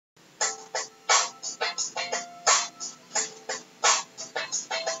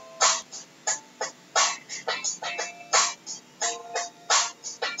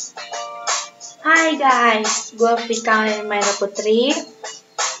guys, gue Frika Putri.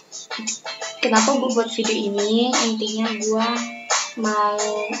 Kenapa gue buat video ini? Intinya gue mau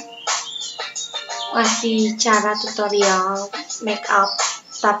ngasih cara tutorial make up,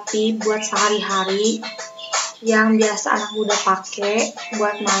 tapi buat sehari-hari yang biasa anak muda pakai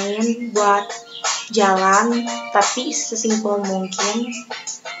buat main, buat jalan, tapi sesimpel mungkin.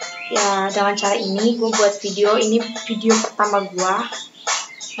 Ya, dengan cara ini gue buat video. Ini video pertama gue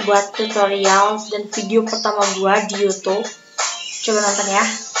buat tutorial dan video pertama gue di YouTube. Coba nonton ya.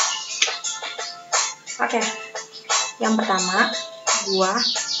 Oke, yang pertama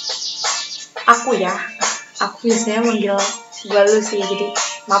aku biasanya manggil gue lu sih, jadi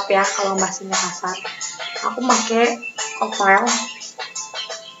maaf ya kalau bahasanya kasar. Aku pakai oval.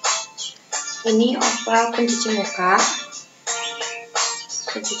 Ini oval pencuci muka.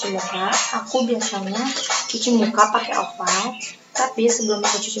 Aku biasanya cuci muka pakai oval, tapi sebelum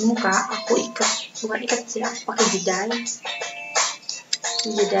aku cuci muka aku aku pakai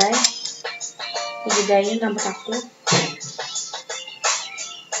jedain rambut aku.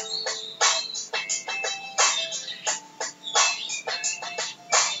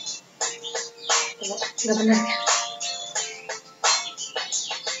 Nggak bener ya,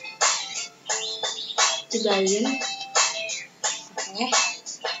 jedain. Oke.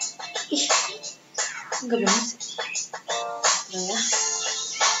 Nggak bener sih. Udah ya,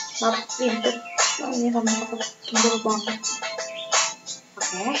 maaf ribet, ini rambut aku tebal banget.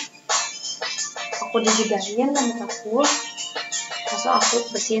 Oke, aku dijedain rambut aku, langsung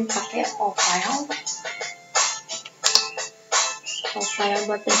aku bersihin pakai oval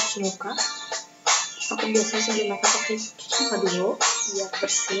buat pencuci muka. Aku biasanya sebelum aku pakai cuci muka dulu biar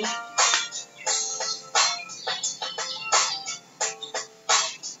bersih.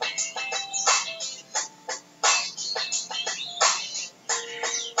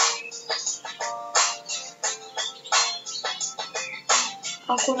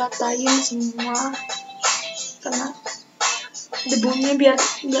 Aku ratain semua karena debunya biar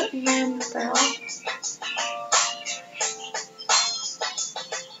nggak nempel.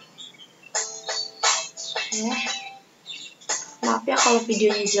 Maaf ya kalau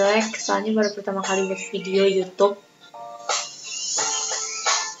videonya jelek, soalnya baru pertama kali buat video YouTube.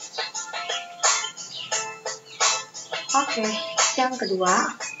 Oke, yang kedua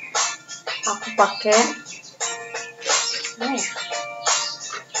aku pakai ini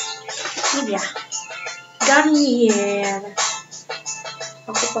dia, Garnier.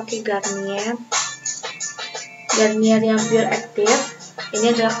 Aku pakai Garnier yang Pure Active.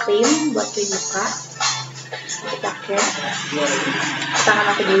 Ini adalah krim buat cuci muka. Aku pakai tangan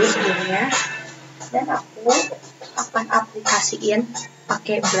aku dulu sebelumnya, dan aku akan aplikasiin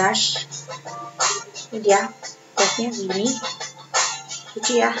pakai brush. Ini dia brushnya, gini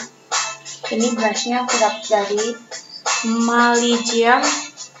cuci ya. Ini brushnya aku dapat dari Malaysia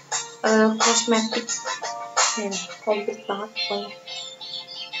kosmetik. Ini komplit banget pokoknya,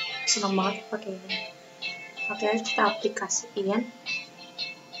 senang banget pakai ini. Oke, kita aplikasiin.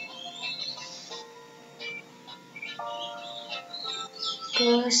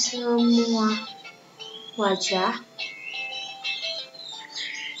 Ke semua wajah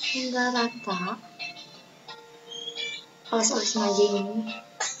hingga rata. Oles-olesin aja ini.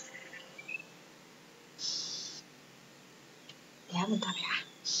 Ya, bentar ya.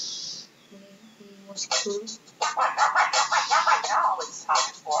 Ini musik dulu.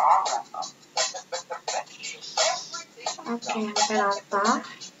 Oke, sampai rata.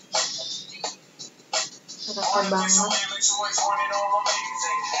 Rata banget.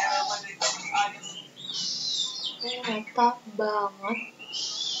 Rata banget.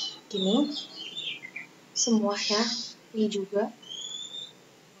 Gini. Semua ya. Ini juga.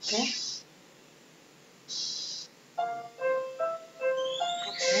 Oke.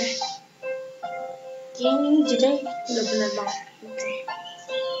 Ini jadi udah bener banget. Oke.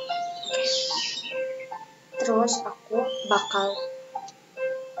 Terus aku bakal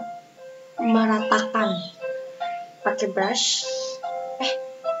meratakan pakai brush.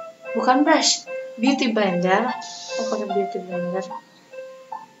 Bukan brush, beauty blender. Aku pakai beauty blender.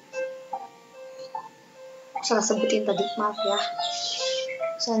 Salah sebutin tadi, maaf ya.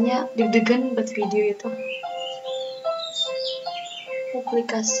 Soalnya deg-degan buat video itu.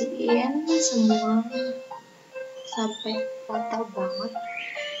 Aplikasiin semua sampai rata banget.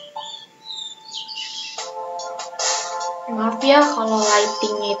 Maaf ya kalau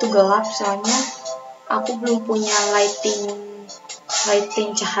lightingnya itu gelap, soalnya aku belum punya lighting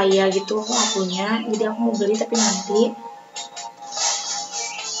cahaya gitu, aku nggak punya, jadi aku mau beli tapi nanti.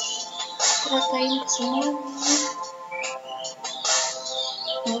 Ratain semuanya.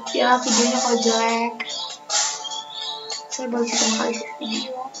 ya videonya kalau jelek. Saya baru pertama kali ikut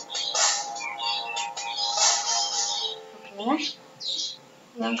video. Oke.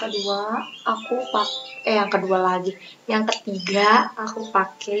 Yang kedua aku yang ketiga aku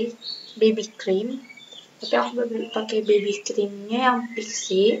pakai baby cream, tapi aku pakai baby creamnya yang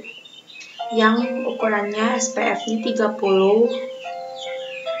pixie yang ukurannya SPF-nya 30.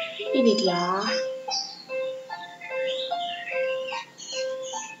 Ini dia.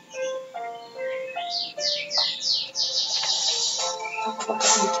 Aku pakai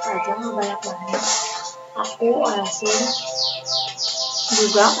sedikit aja, nggak banyak. Aku olesin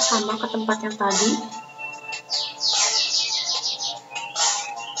juga sama ke tempat yang tadi.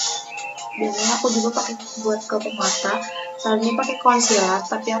 Biasanya aku juga pakai buat ke mata. Soalnya pakai concealer,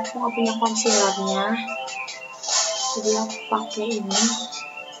 tapi aku nggak punya concealernya, jadi aku pakai ini.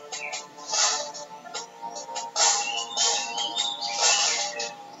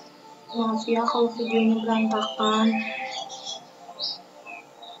 Maaf ya kalau videonya berantakan.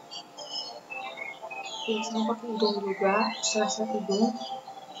 Biasanya pakai hidung juga, selasa hidung.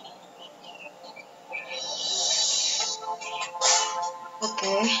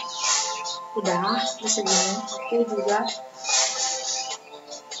 Oke, udah segini. Aku juga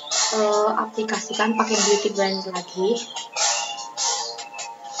aplikasikan pakai beauty blender lagi.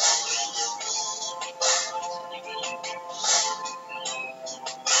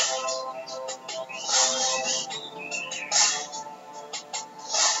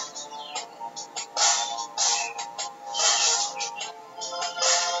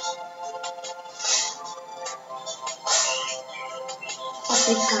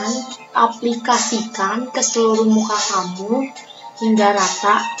 Aplikasikan ke seluruh muka kamu hingga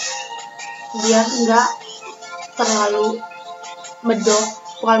rata, biar enggak terlalu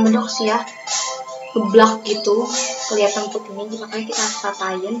bukan medok sih ya, geblak gitu, kelihatan putihnya. Makanya kita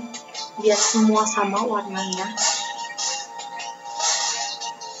ratain biar semua sama warnanya.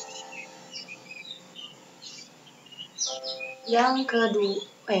 Yang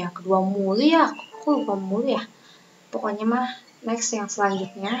kedua mulu ya, aku lupa mulu ya. Pokoknya mah next yang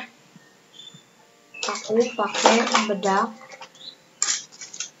selanjutnya aku pakai bedak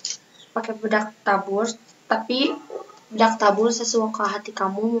tabur, tapi bedak tabur sesuai ke hati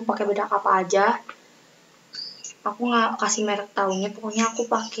kamu mau pakai bedak apa aja. Aku nggak kasih merek tahunya, pokoknya aku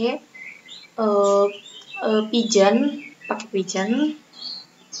pakai pigeon.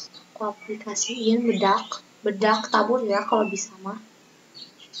 Aku aplikasiin bedak tabur ya kalau bisa mah.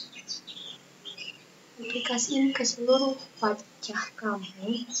 Aplikasiin ke seluruh wajah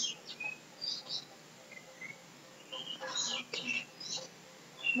kamu.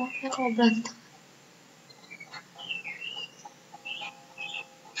 Maaf ya kalau berantakan.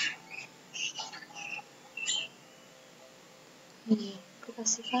 Ini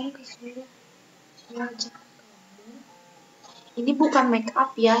aplikasikan ke seluruh wajah kamu. Ini bukan make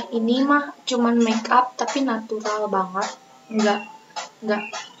up ya, ini mah cuman make up tapi natural banget. Enggak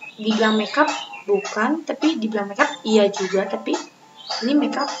dibilang make up bukan, tapi dibilang make up iya juga, tapi ini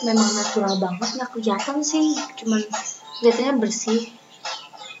make up memang natural banget, nggak kelihatan sih, cuman kelihatannya bersih.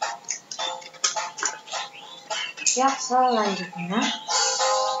 Ya, selanjutnya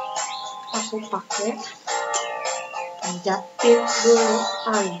aku pakai penjepit dulu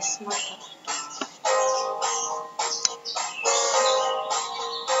alis mata.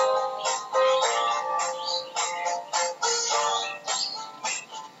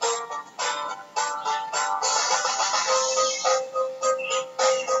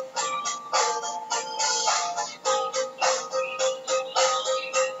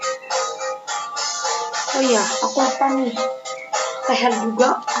 Oh iya, aku lupa nih, leher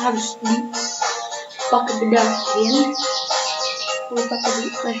juga harus dipakai bedakin. Aku lupa tadi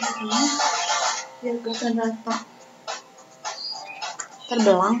lehernya biar gak rata,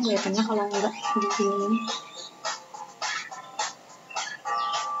 terbelang kelihatannya kalau enggak diginiin.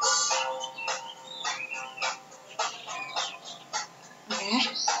 Oke,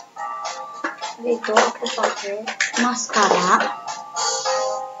 itu aku pakai maskara.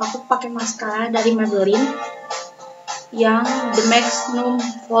 Aku pakai maskara dari Maybelline yang The Maximum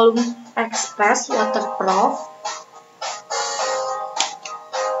Volume Express Waterproof.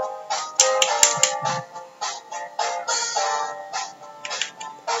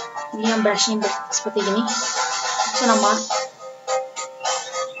 Ini yang brushnya seperti ini, senang banget.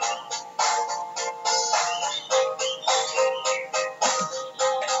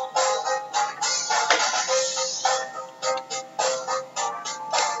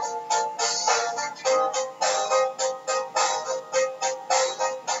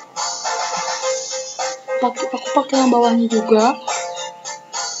 Aku pakai yang bawahnya juga.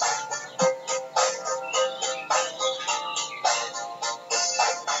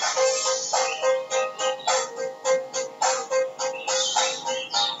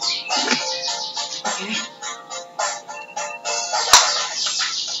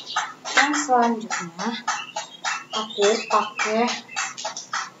 selanjutnya aku pakai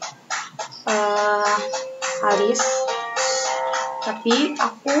alis, tapi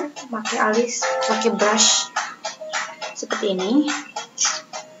aku pakai alis pakai brush seperti ini.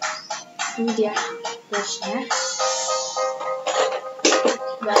 Ini dia brushnya,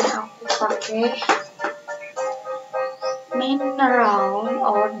 dan aku pakai mineral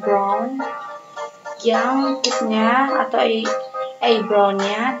or brown yang kitnya atau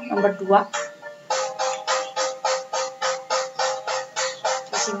eyebrow-nya nomor 2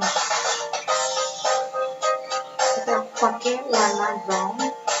 di sini. Tapi aku pakai warna brown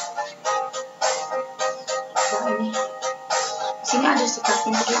yang ini. Di sini ada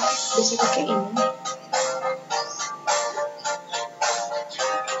sikatnya, tapi aku biasa pakai ini.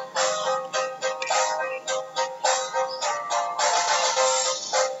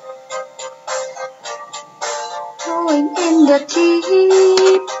 In the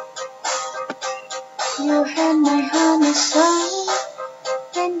deep, you had my heart and soul,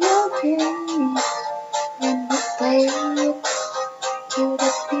 and your pain, when we play it to the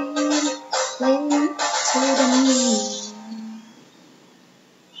beat, play it to the knee.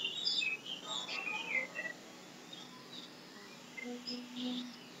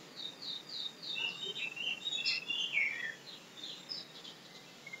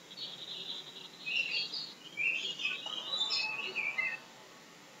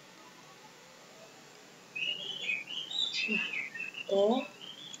 Nah, tuh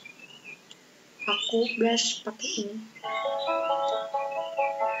aku brush pakai ini.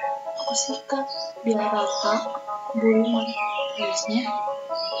 Aku sikat biar rata bulu alisnya.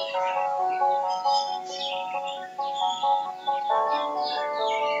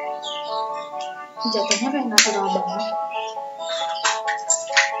 Jatuhnya kayak natural banget.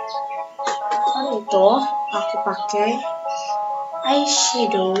 Lalu itu aku pakai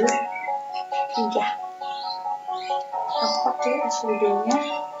eyeshadow. Iya, aku pakai eyeshadow-nya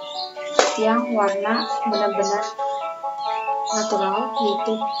yang warna benar-benar natural,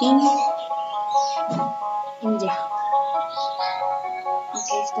 yaitu pink. Ini dia.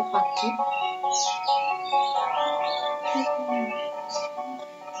 Oke, kita pakai.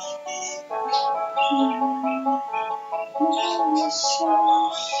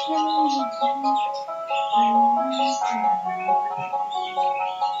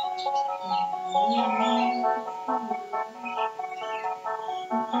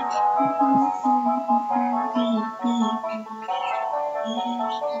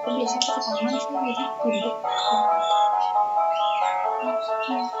 Aku biasa pakai tangan sih, jadi ribet.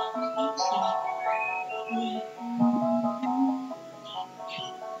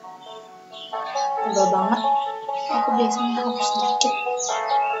 Tebal banget. Aku biasanya hapus sedikit.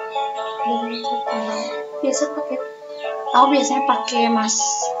 Aku biasanya pakai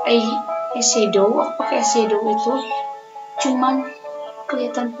eyeshadow. Aku pakai eyeshadow itu cuman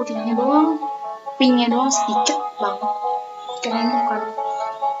kelihatan putihnya doang, pinknya doang sedikit banget. Karena ini bukan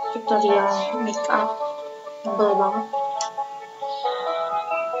tutorial makeup, tebal banget.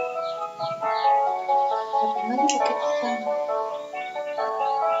 Tapi lagi pakai tangan.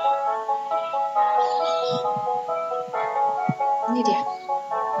 Ini dia.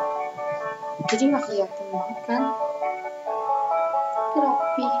 Jadi nggak kelihatan banget kan? Tapi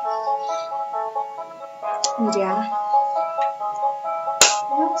rapi. Ini dia.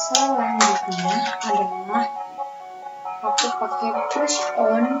 Yang selanjutnya adalah aku pakai brush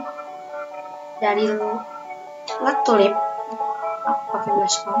on dari Tulip. Aku pakai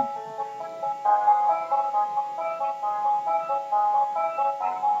brush on.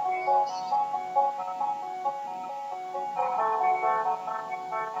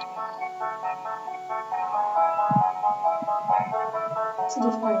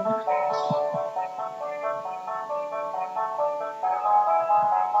 Sedikit warna.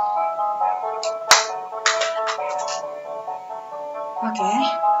 Oke,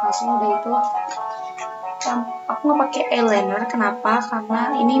 langsung udah itu. Aku nggak pakai eyeliner. Kenapa?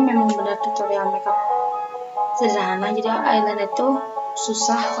 Karena ini memang benar tutorial makeup sederhana. Jadi eyeliner itu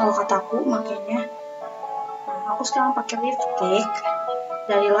susah kalau kataku, makanya. Nah, aku sekarang pakai lipstick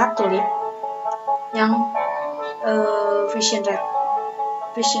dari Tulip yang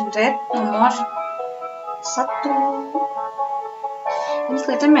Vision Red nomor 1. Ini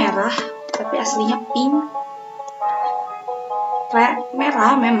kelihatan merah, tapi aslinya pink.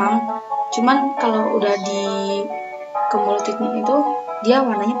 Merah memang, cuman kalau udah di kemulutin itu dia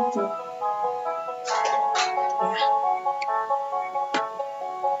warnanya pink.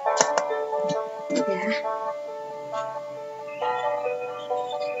 Ya.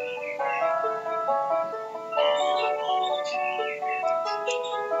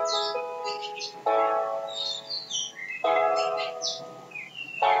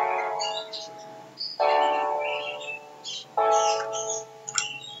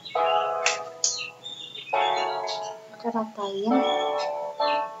 ratain.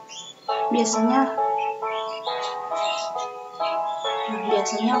 Biasanya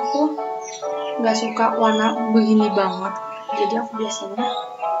aku nggak suka warna begini banget, jadi aku biasanya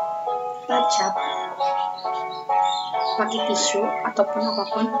cat pakai tisu ataupun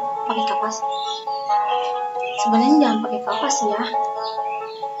apapun, pakai kapas. Sebenarnya jangan pakai kapas ya,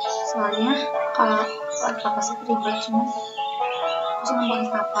 soalnya kalau pakai kapas itu ribet, cuma aku senang pakai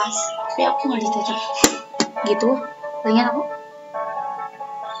kapas, tapi aku nggak ditacap gitu. Palingan aku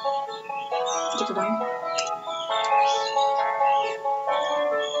gitu dong.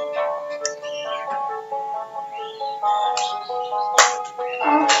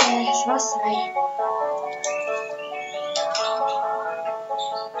 Oke, selesai.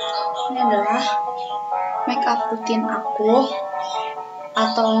 Ini adalah makeup rutin aku,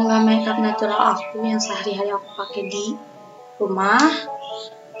 atau enggak makeup natural aku yang sehari-hari aku pakai di rumah,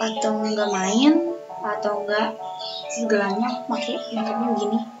 atau enggak main, atau enggak segalanya pakai makeupnya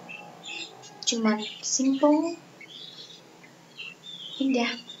begini. Cuman simple,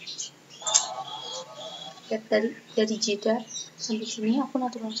 indah. Lihat dari jidat sampai sini aku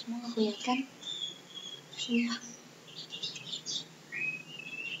natural semua, nggak kelihatan. Sumpah.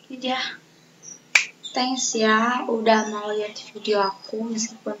 Indah. Thanks ya udah mau lihat video aku,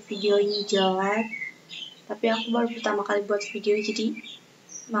 meskipun video ini jelek, tapi aku baru pertama kali buat video, jadi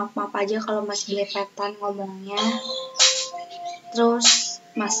maaf aja kalau masih belepotan ngomongnya, terus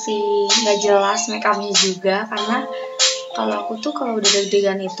masih nggak jelas makeupnya juga, karena kalau aku tuh kalau udah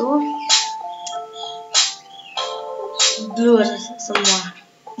deg-degan itu blur semua.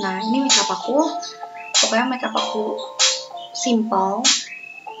 Nah ini makeup aku, pokoknya makeup aku simple.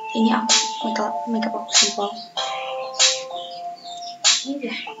 Ini aku makeup aku simple. Ini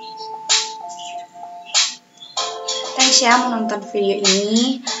deh. Thanks ya menonton video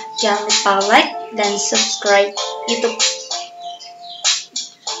ini. Jangan lupa like dan subscribe YouTube.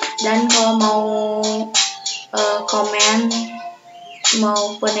 Dan kalau mau komen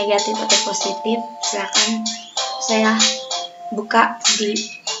maupun negatif atau positif, silakan saya buka di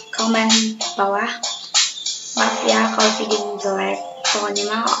komen bawah. Maaf ya kalau video ini jelek. Pokoknya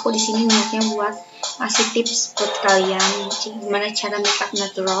mah aku di sini niatnya buat ngasih tips buat kalian gimana cara makeup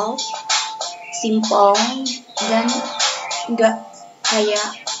natural, simple, dan enggak kayak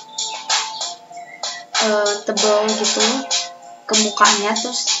tebel gitu ke mukanya,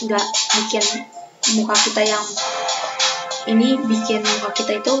 terus enggak bikin muka kita yang ini bikin muka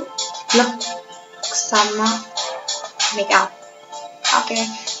kita itu blek sama makeup. Oke,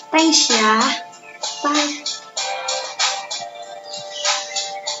 thanks ya. Bye.